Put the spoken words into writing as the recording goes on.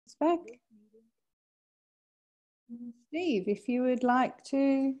Back. Steve, if you would like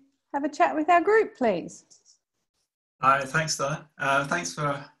to have a chat with our group, please. Hi, thanks, Donna. Thanks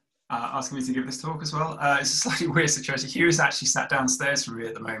for asking me to give this talk as well. It's a slightly weird situation. Hugh is actually sat downstairs from me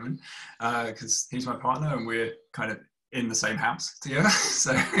at the moment because he's my partner and we're kind of in the same house together.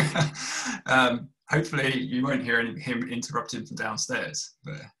 So hopefully you won't hear him interrupting from downstairs,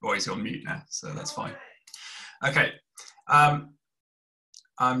 but he's on mute now, so that's fine. Okay, I'm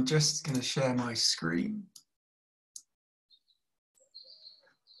just going to share my screen.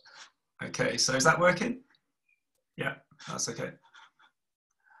 Okay, so is that working? Yeah, that's okay.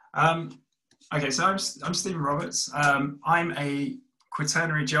 Okay, so I'm Stephen Roberts. I'm a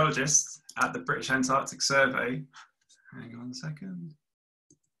Quaternary Geologist at the British Antarctic Survey. Hang on a second.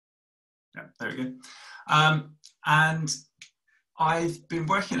 Yeah, there we go. And I've been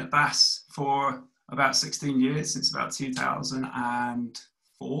working at BAS for about 16 years, since about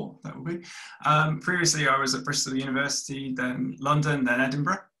 2004, that would be. Previously, I was at Bristol University, then London, then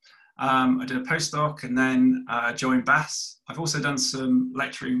Edinburgh. I did a postdoc and then joined BAS. I've also done some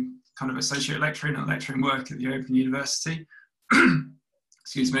lecturing, kind of associate lecturing and lecturing work at the Open University.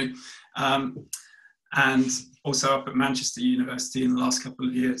 Excuse me. And also up at Manchester University in the last couple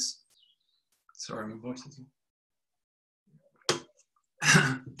of years. Sorry, my voice is...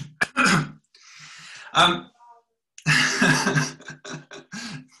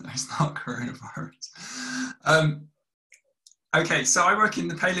 It's not coronavirus. Okay, so I work in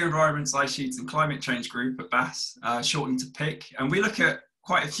the Palaeoenvironments, Ice Sheets and Climate Change group at BAS, shortened to PIC, and we look at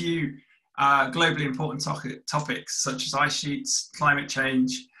quite a few globally important topics such as ice sheets, climate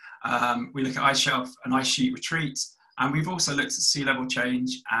change. We look at ice shelf and ice sheet retreat, and we've also looked at sea level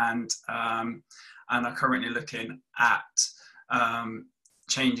change and are currently looking at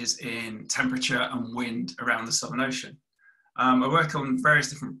changes in temperature and wind around the Southern Ocean. I work on various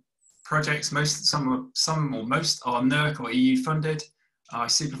different projects. Some or most are NERC or EU funded. I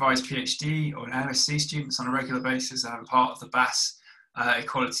supervise PhD or MSc students on a regular basis, and I'm part of the BAS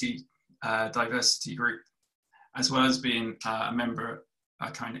Equality Diversity Group, as well as being a member,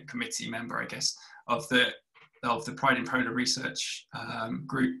 a kind of committee member, I guess, of the Pride in Polar Research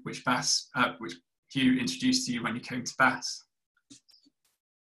group, which Hugh introduced to you when you came to BAS.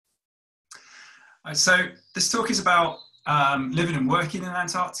 So this talk is about living and working in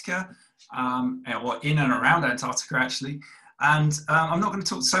Antarctica, or in and around Antarctica actually. And I'm not going to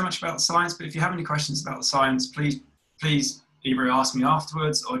talk so much about the science, but if you have any questions about the science, please either ask me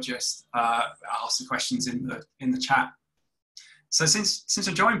afterwards or just ask the questions in the chat. So since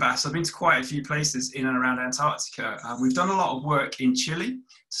I joined BAS, I've been to quite a few places in and around Antarctica. We've done a lot of work in Chile to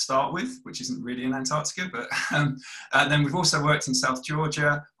start with, which isn't really in Antarctica, but then we've also worked in South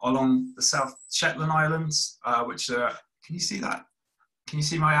Georgia, along the South Shetland Islands, which are, can you see that? Can you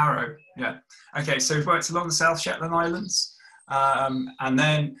see my arrow? Yeah. Okay, so we've worked along the South Shetland Islands, and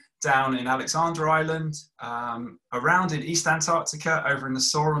then down in Alexander Island, around in East Antarctica, over in the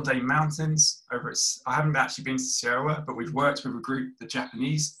Sorondain Mountains. I haven't actually been to Sierra, but we've worked with a group, the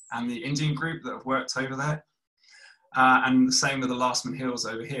Japanese and the Indian group, that have worked over there. And the same with the Lastman Hills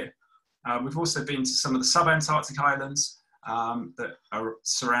over here. We've also been to some of the sub-Antarctic islands that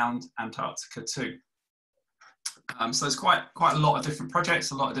surround Antarctica too. So there's quite a lot of different projects,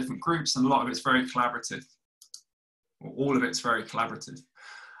 a lot of different groups, and a lot of it's very collaborative. Or all of it's very collaborative.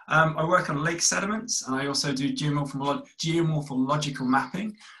 I work on lake sediments, and I also do geomorphological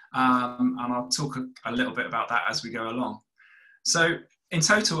mapping, and I'll talk a little bit about that as we go along. So in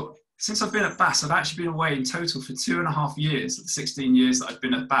total, since I've been at BAS, I've actually been away in total for 2.5 years of the 16 years that I've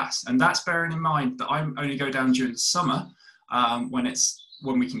been at BAS, and that's bearing in mind that I only go down during the summer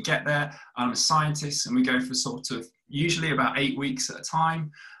when we can get there. I'm a scientist, and we go for sort of usually about 8 weeks at a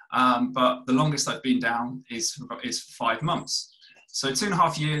time, but the longest I've been down is 5 months. So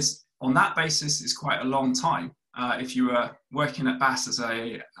 2.5 years on that basis is quite a long time. If you were working at BAS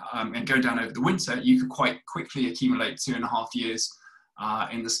and go down over the winter, you could quite quickly accumulate 2.5 years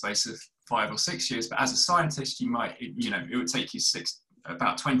in the space of 5 or 6 years. But as a scientist, it would take you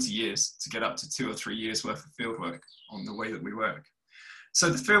about 20 years to get up to 2 or 3 years worth of fieldwork on the way that we work. So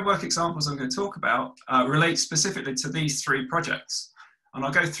the fieldwork examples I'm going to talk about relate specifically to these 3 projects. And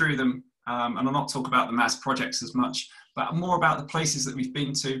I'll go through them, and I'll not talk about them as projects as much, but more about the places that we've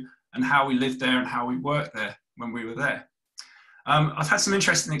been to and how we lived there and how we worked there when we were there. I've had some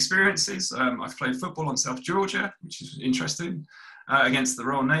interesting experiences. I've played football on South Georgia, which is interesting, against the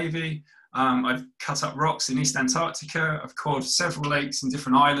Royal Navy. I've cut up rocks in East Antarctica. I've cored several lakes in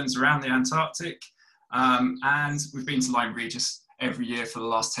different islands around the Antarctic. And we've been to Lyme Regis every year for the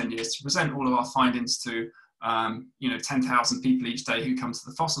last 10 years to present all of our findings to you know, 10,000 people each day who come to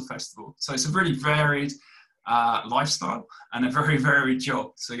the fossil festival. So it's a really varied lifestyle and a very varied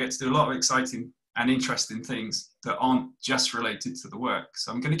job. So you get to do a lot of exciting and interesting things that aren't just related to the work.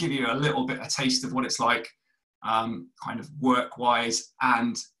 So I'm going to give you a little bit, a taste of what it's like kind of work-wise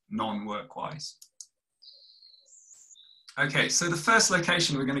and non-work-wise. Okay, so the first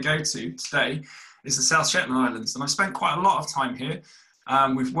location we're going to go to today is the South Shetland Islands, and I've spent quite a lot of time here.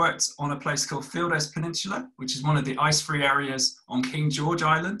 We've worked on a place called Fildes Peninsula, which is one of the ice-free areas on King George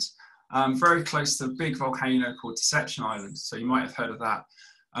Island, very close to a big volcano called Deception Island, so you might have heard of that.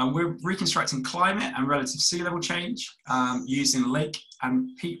 We're reconstructing climate and relative sea level change using lake and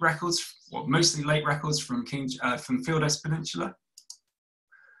peat records, well, mostly lake records from Fildes Peninsula.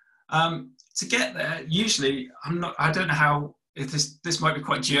 To get there, usually, I don't know how, if this might be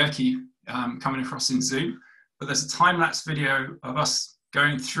quite jerky coming across in Zoom, but there's a time-lapse video of us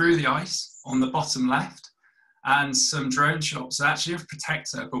going through the ice on the bottom left and some drone shots, actually of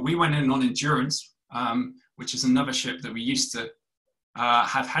Protector, but we went in on Endurance, which is another ship that we used to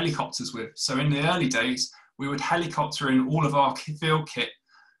have helicopters with. So in the early days, we would helicopter in all of our field kit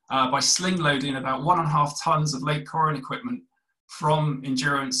by sling loading about 1.5 tons of Lake Corin equipment from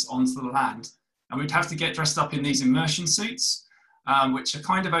Endurance onto the land. And we'd have to get dressed up in these immersion suits, which are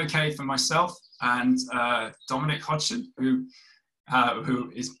kind of okay for myself and Dominic Hodgson, who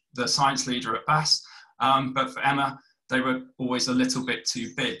is the science leader at BAS. But for Emma, they were always a little bit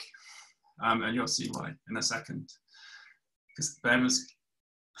too big. And you'll see why in a second. Because Emma's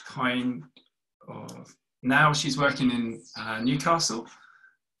kind of, now she's working in Newcastle.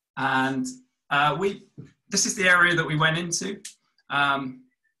 And this is the area that we went into.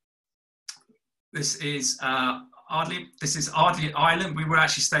 This is Ardley Island. We were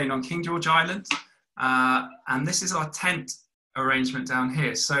actually staying on King George Island. And this is our tent arrangement down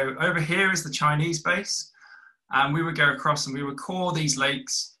here. So over here is the Chinese base. And we would go across and we would core these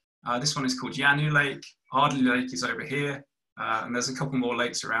lakes. This one is called Yanu Lake. Ardley Lake is over here. And there's a couple more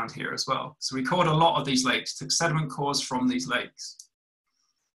lakes around here as well. So we cored a lot of these lakes, took sediment cores from these lakes.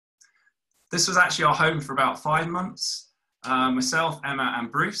 This was actually our home for about 5 months. Myself, Emma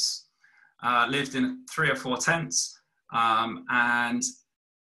and Bruce lived in 3 or 4 tents. And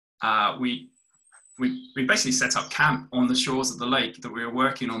we basically set up camp on the shores of the lake that we were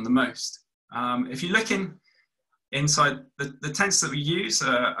working on the most. If you look inside, the tents that we use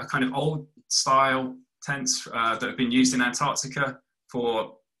are kind of old style tents that have been used in Antarctica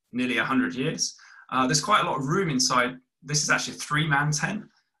for nearly 100 years. There's quite a lot of room inside. This is actually a 3-man tent.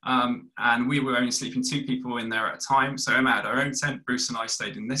 And we were only sleeping 2 people in there at a time. So Emma had her own tent, Bruce and I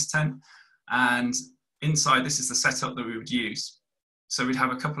stayed in this tent. And inside, this is the setup that we would use. So we'd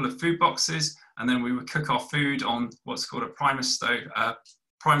have a couple of food boxes, and then we would cook our food on what's called a primus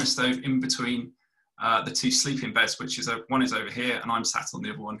stove in between the 2 sleeping beds, which is one is over here, and I'm sat on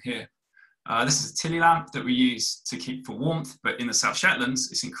the other one here. This is a tilly lamp that we use to keep for warmth, but in the South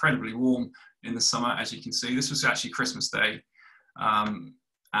Shetlands, it's incredibly warm in the summer, as you can see. This was actually Christmas Day.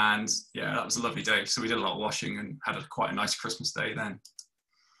 And yeah, that was a lovely day. So we did a lot of washing and had quite a nice Christmas day then.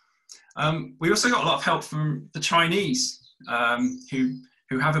 We also got a lot of help from the Chinese,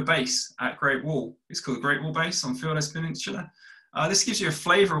 who have a base at Great Wall. It's called the Great Wall Base on Fildes Peninsula. This gives you a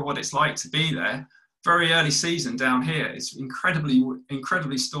flavour of what it's like to be there. Very early season down here. It's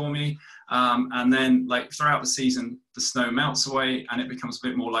incredibly stormy. And then like throughout the season, the snow melts away and it becomes a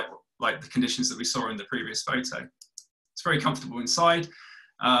bit more like the conditions that we saw in the previous photo. It's very comfortable inside.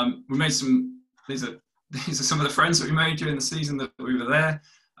 We made these are some of the friends that we made during the season that we were there.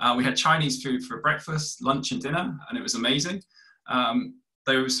 We had Chinese food for breakfast, lunch and dinner, and it was amazing.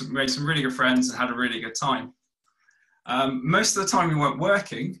 Made some really good friends and had a really good time. Most of the time we weren't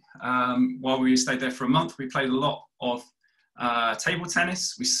working. While we stayed there for a month, we played a lot of table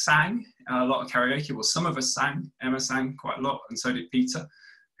tennis. We sang a lot of karaoke. Well, some of us sang. Emma sang quite a lot, and so did Peter,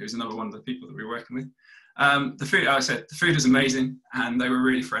 who's another one of the people that we were working with. The food, like I said, the food was amazing, and they were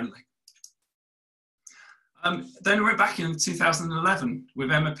really friendly. Then we went back in 2011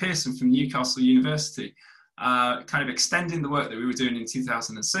 with Emma Pearson from Newcastle University, kind of extending the work that we were doing in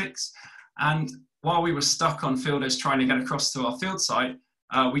 2006. And while we were stuck on Fildes trying to get across to our field site,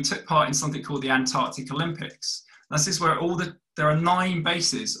 we took part in something called the Antarctic Olympics. This is where there are 9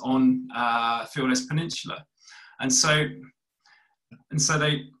 bases on Fildes Peninsula, and so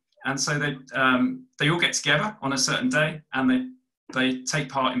they all get together on a certain day, and they take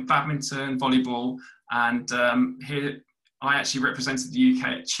part in badminton, volleyball, and here I actually represented the UK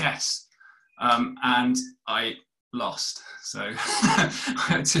at chess, and I lost. So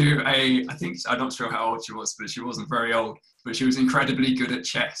I'm not sure how old she was, but she wasn't very old, but she was incredibly good at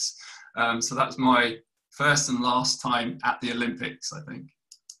chess. So that's my first and last time at the Olympics, I think.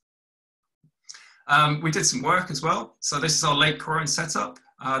 We did some work as well. So this is our lake coring setup.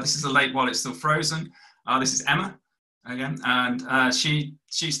 This is the lake while it's still frozen. This is Emma again, and she's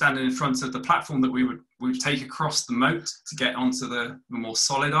standing in front of the platform that we would take across the moat to get onto the more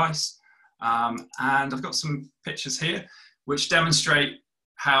solid ice. And I've got some pictures here which demonstrate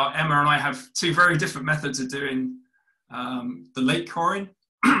how Emma and I have two very different methods of doing the lake coring.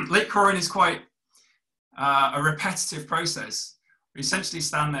 Lake coring is quite a repetitive process. We essentially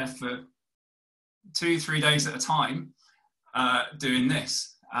stand there for 2-3 days at a time doing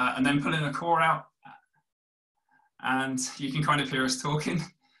this, and then pulling a core out, and you can kind of hear us talking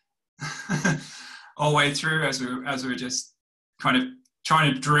all the way through as we're just kind of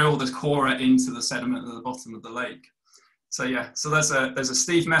trying to drill the core into the sediment at the bottom of the lake. So yeah, so there's a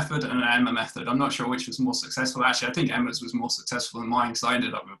Steve method and an Emma method. I'm not sure which was more successful. Actually, I think Emma's was more successful than mine because I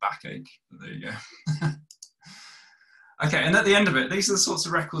ended up with a backache. But there you go. Okay, and at the end of it, these are the sorts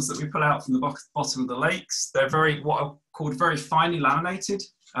of records that we pull out from the bottom of the lakes. They're what are called very finely laminated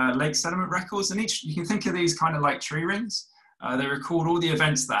lake sediment records, and each, you can think of these kind of like tree rings. They record all the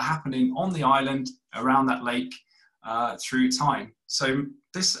events that are happening on the island around that lake through time. So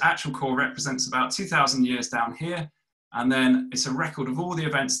this actual core represents about 2,000 years down here, and then it's a record of all the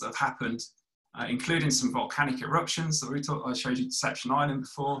events that have happened, including some volcanic eruptions that I showed you Deception Island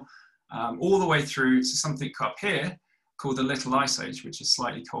before, all the way through to something up here called the Little Ice Age, which is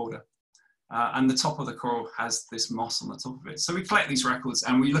slightly colder. And the top of the coral has this moss on the top of it. So we collect these records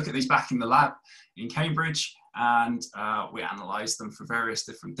and we look at these back in the lab in Cambridge, and we analyze them for various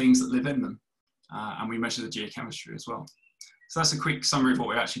different things that live in them. And we measure the geochemistry as well. So that's a quick summary of what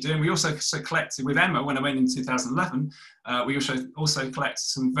we're actually doing. We also collected, with Emma, when I went in 2011, we also collected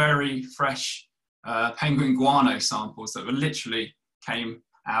some very fresh penguin guano samples that were literally came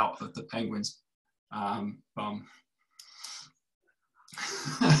out of the penguin's bum.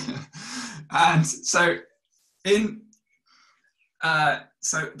 And so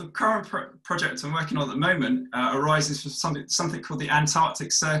so the current project I'm working on at the moment arises from something called the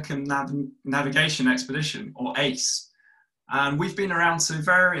Antarctic Circumnavigation Expedition, or ACE. And we've been around to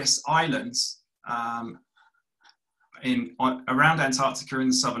various islands around Antarctica in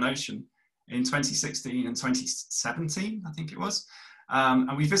the Southern Ocean in 2016 and 2017, I think it was.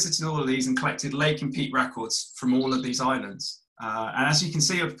 And we visited all of these and collected lake and peat records from all of these islands. And as you can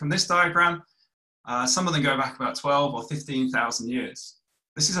see from this diagram, some of them go back about 12 or 15,000 years.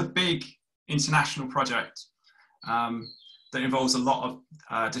 This is a big international project that involves a lot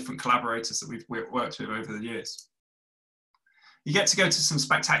of different collaborators that we've worked with over the years. You get to go to some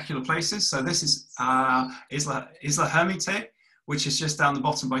spectacular places. So this is Isla Hermite, which is just down the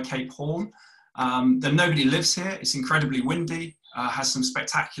bottom by Cape Horn. Then nobody lives here. It's incredibly windy, has some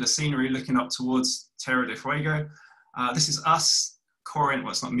spectacular scenery looking up towards Terra del Fuego. This is us coring,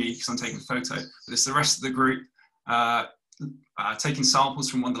 well, it's not me because I'm taking a photo, but it's the rest of the group taking samples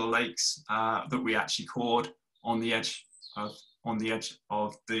from one of the lakes that we actually cored on the edge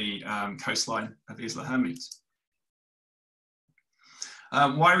of the coastline of Isla Hermite.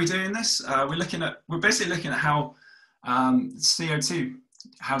 Why are we doing this? We're basically looking at how CO2,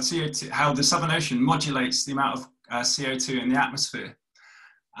 how the Southern Ocean modulates the amount of CO2 in the atmosphere.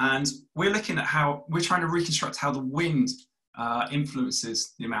 And we're looking at we're trying to reconstruct how the wind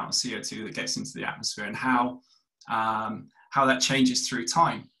influences the amount of CO2 that gets into the atmosphere, and how that changes through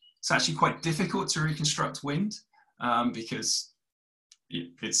time. It's actually quite difficult to reconstruct wind because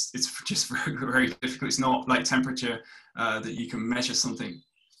it's just very, very difficult. It's not like temperature that you can measure something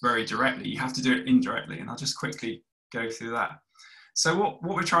very directly. You have to do it indirectly, and I'll just quickly go through that. So what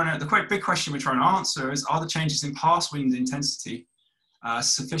we're trying to, the quite big question we're trying to answer is, are the changes in past wind intensity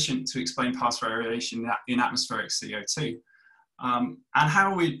sufficient to explain past variation in atmospheric CO2? And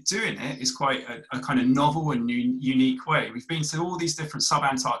how we're doing it is quite a kind of novel and unique way. We've been to all these different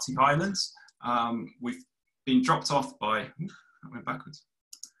sub-Antarctic islands. We've been dropped off by, I went backwards,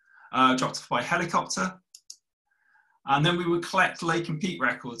 dropped off by helicopter. And then we would collect lake and peat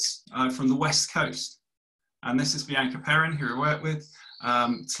records from the west coast. And this is Bianca Perrin, who we work with,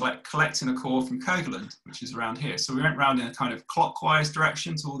 collecting a core from Kerguelen, which is around here. So we went around in a kind of clockwise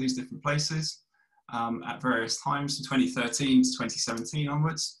direction to all these different places at various times, from 2013 to 2017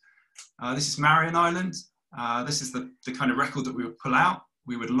 onwards. This is Marion Island. This is the kind of record that we would pull out.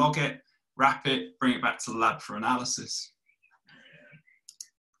 We would log it, wrap it, bring it back to the lab for analysis.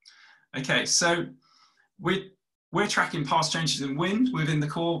 Okay, so we're tracking past changes in wind within the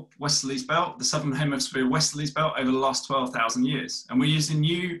core westerlies belt, the southern hemisphere westerlies belt, over the last 12,000 years. And we're using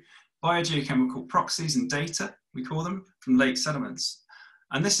new biogeochemical proxies and data, we call them, from lake sediments.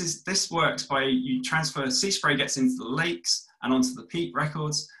 And this works by you transfer, sea spray gets into the lakes and onto the peat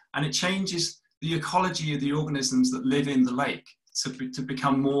records, and it changes the ecology of the organisms that live in the lake to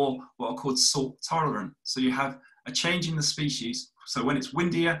become more what are called salt tolerant. So you have a change in the species. So when it's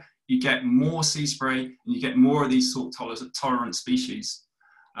windier, you get more sea spray and you get more of these salt tolerant species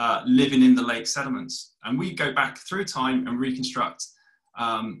living in the lake sediments. And we go back through time and reconstruct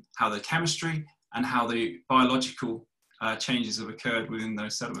how the chemistry and how the biological changes have occurred within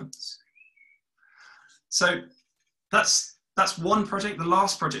those sediments. So that's one project. The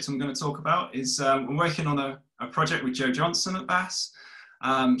last project I'm going to talk about is we're working on a project with Jo Johnson at BAS.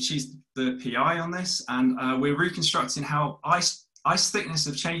 She's the PI on this, and we're reconstructing how ice thickness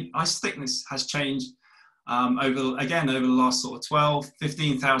has changed over the last sort of 12,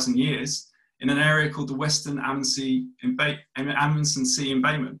 15,000 years in an area called the Western Amundsen Sea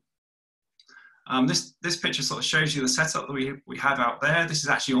embayment. This picture sort of shows you the setup that we have out there. This is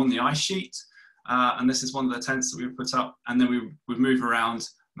actually on the ice sheet, and this is one of the tents that we put up, and then we move around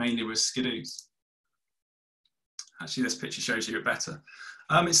mainly with skidoos. Actually, this picture shows you it better.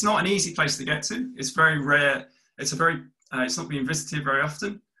 It's not an easy place to get to. It's very rare. It's not being visited very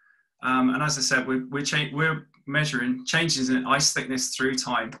often. And as I said, we're measuring changes in ice thickness through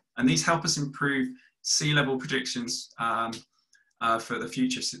time, and these help us improve sea level predictions for the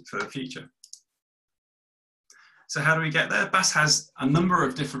future. So how do we get there? BAS has a number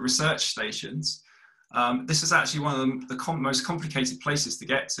of different research stations. This is actually one of the most complicated places to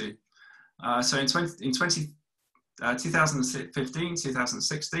get to. So in 2015,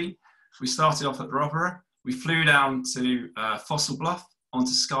 2016, we started off at Robbera. We flew down to Fossil Bluff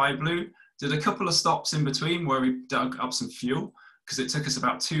onto Sky Blue, did a couple of stops in between where we dug up some fuel, because it took us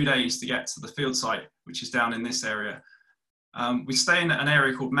about 2 days to get to the field site, which is down in this area. We stay in an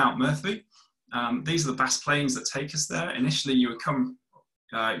area called Mount Murphy. These are the BAS plains that take us there. Initially,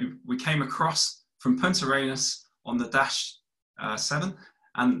 we came across from Punta Arenas on the Dash 7,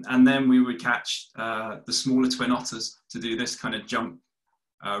 and then we would catch the smaller twin otters to do this kind of jump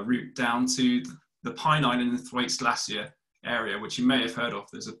route down to the Pine Island and Thwaites Glacier area, which you may have heard of.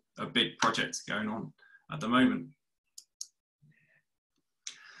 There's a big project going on at the moment.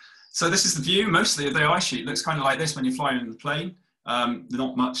 So this is the view mostly of the ice sheet. It looks kind of like this when you're flying in the plane.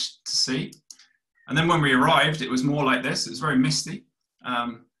 Not much to see. And then when we arrived, it was more like this. It was very misty.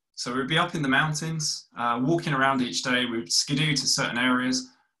 So we'd be up in the mountains, walking around each day. We would skidoo to certain areas.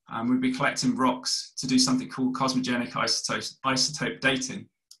 We'd be collecting rocks to do something called cosmogenic isotope dating.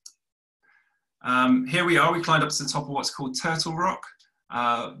 Here we are. We climbed up to the top of what's called Turtle Rock.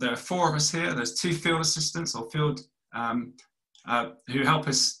 There are 4 of us here. There's 2 field assistants or field who help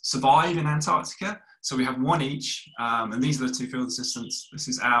us survive in Antarctica. So we have 1 each, and these are the 2 field assistants. This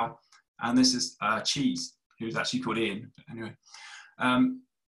is Al, and this is Cheese, who's actually called Ian. But anyway,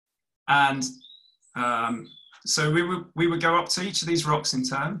 so we would go up to each of these rocks in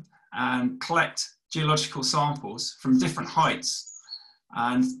turn and collect geological samples from different heights,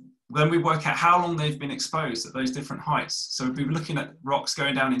 and then we work out how long they've been exposed at those different heights. So we'd be looking at rocks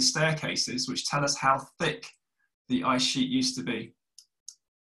going down in staircases, which tell us how thick the ice sheet used to be.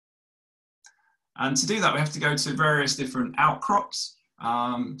 And to do that, we have to go to various different outcrops.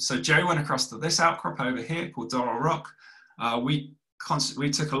 So Joe went across to this outcrop over here called Doral Rock. We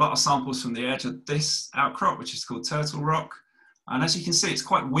took a lot of samples from the edge of this outcrop, which is called Turtle Rock. And as you can see, it's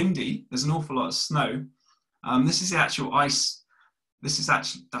quite windy. There's an awful lot of snow. This is the actual ice. This is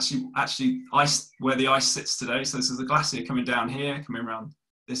actually ice where the ice sits today. So this is the glacier coming down here, coming around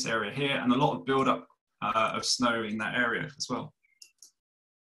this area here, and a lot of buildup of snow in that area as well.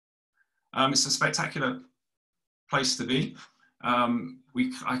 It's a spectacular place to be. I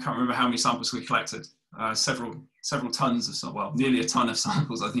can't remember how many samples we collected. Several tons of, well, nearly a ton of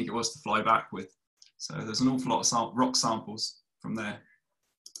samples, I think it was, to fly back with. So there's an awful lot of rock samples from there.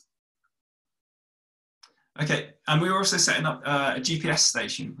 Okay, and we were also setting up a GPS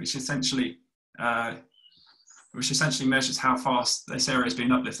station, which essentially measures how fast this area is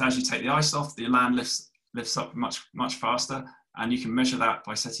being uplifted. As you take the ice off, the land lifts up much faster, and you can measure that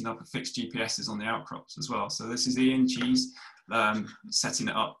by setting up a fixed GPSs on the outcrops as well. So this is Ian Cheese setting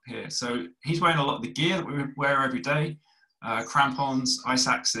it up here. So he's wearing a lot of the gear that we wear every day, crampons, ice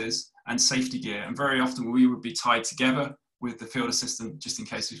axes, and safety gear. And very often we would be tied together with the field assistant just in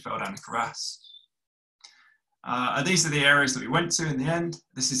case we fell down a crevasse. And these are the areas that we went to in the end.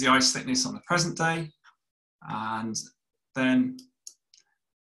 This is the ice thickness on the present day. And then,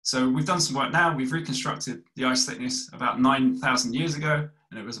 so we've done some work now. We've reconstructed the ice thickness about 9,000 years ago,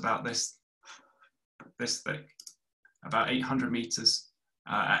 and it was about this thick, about 800 meters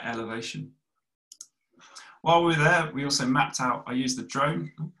at elevation. while we were there, we also mapped out, I used the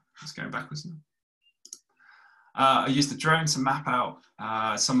drone, it's going backwards now. I used the drone to map out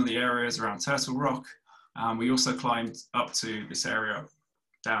some of the areas around Turtle Rock. We also climbed up to this area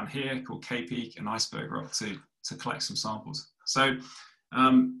down here called K Peak and Iceberg Rock to collect some samples. So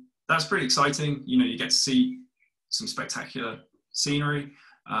that's pretty exciting. You know, you get to see some spectacular scenery,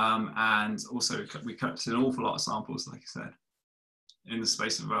 and also we collected an awful lot of samples, like I said, in the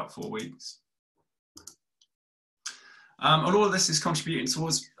space of about 4 weeks. And all of this is contributing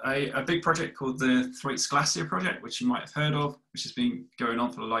towards a big project called the Thwaites Glacier Project, which you might have heard of, which has been going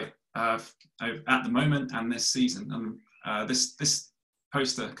on for like at the moment and this season. And this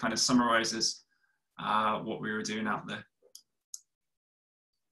poster kind of summarizes what we were doing out there.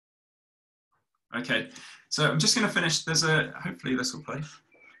 Okay, so I'm just going to finish. Hopefully this will play.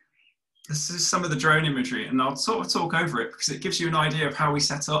 This is some of the drone imagery, and I'll sort of talk over it because it gives you an idea of how we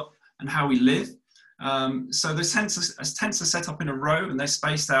set up and how we live. So the tents are set up in a row, and they're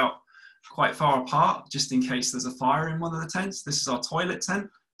spaced out quite far apart, just in case there's a fire in one of the tents. This is our toilet tent.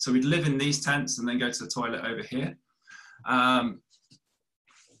 So we'd live in these tents and then go to the toilet over here. And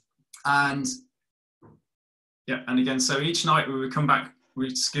yeah, and again, so each night we would come back,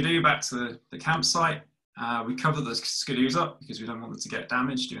 we'd skidoo back to the campsite. We cover the skidoos up because we don't want them to get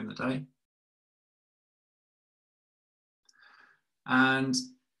damaged during the day. And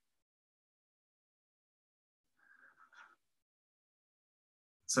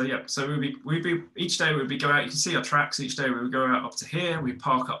so yeah, so we'd be each day we'd be go out. You can see our tracks. Each day we would go out up to here. We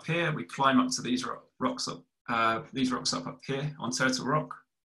park up here. We climb up to these rocks up here on Turtle Rock.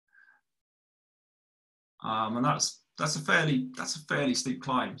 And that's a fairly steep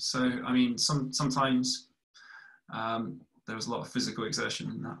climb. So I mean, sometimes there was a lot of physical exertion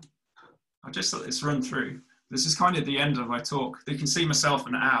in that. I just let this run through. This is kind of the end of my talk. You can see myself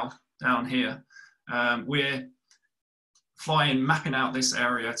and Al down here. We're mapping out this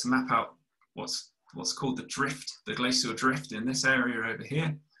area to map out what's called the drift, the glacial drift in this area over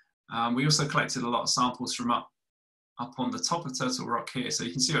here. We also collected a lot of samples from up on the top of Turtle Rock here. So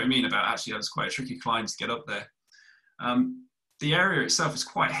you can see what I mean about actually that was quite a tricky climb to get up there. The area itself is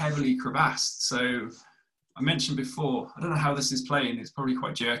quite heavily crevassed. So I mentioned before, I don't know how this is playing, it's probably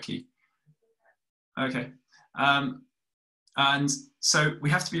quite jerky. Okay. And so we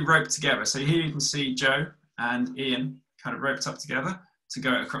have to be roped together. So here you can see Joe and Ian kind of roped up together to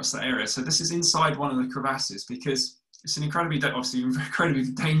go across that area. So this is inside one of the crevasses because it's an incredibly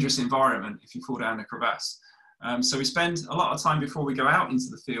dangerous environment if you fall down a crevasse. So we spend a lot of time before we go out into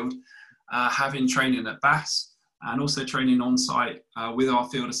the field having training at BAS and also training on site with our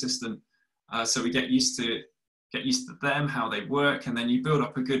field assistant. So we get used to them, how they work, and then you build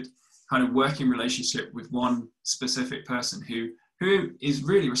up a good kind of working relationship with one specific person who is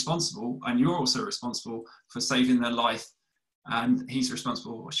really responsible, and you're also responsible for saving their life, and he's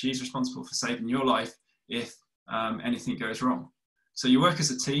responsible or she's responsible for saving your life if anything goes wrong. So you work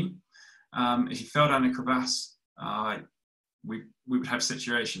as a team. If you fell down a crevasse, we would have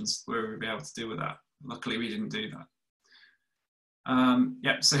situations where we'd be able to deal with that. Luckily, we didn't do that.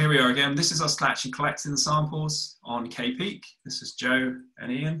 Yeah, so here we are again. This is us actually collecting the samples on K Peak. This is Joe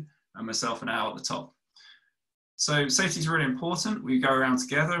and Ian and myself and Al at the top. So safety is really important. We go around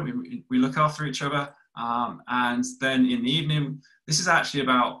together, we look after each other, and then in the evening, this is actually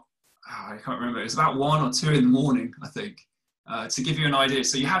about, I can't remember, it's about 1 or 2 in the morning, I think, to give you an idea.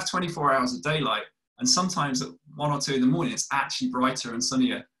 So you have 24 hours of daylight, and sometimes at 1 or 2 in the morning, it's actually brighter and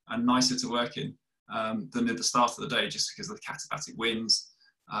sunnier and nicer to work in than at the start of the day, just because of the katabatic winds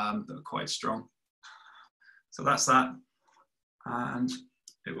that are quite strong. So that's that, and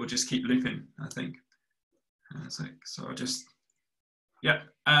it will just keep looping, I think. So I'll just, yeah,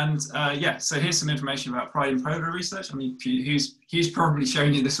 and yeah, so here's some information about pride in polar research. I mean, Hugh's probably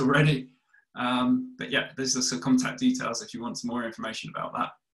shown you this already, but yeah, there's some contact details if you want some more information about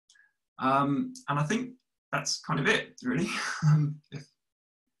that. And I think that's kind of it, really.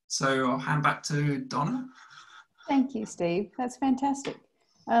 So I'll hand back to Donna. Thank you, Steve. That's fantastic.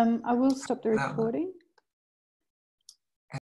 I will stop the recording.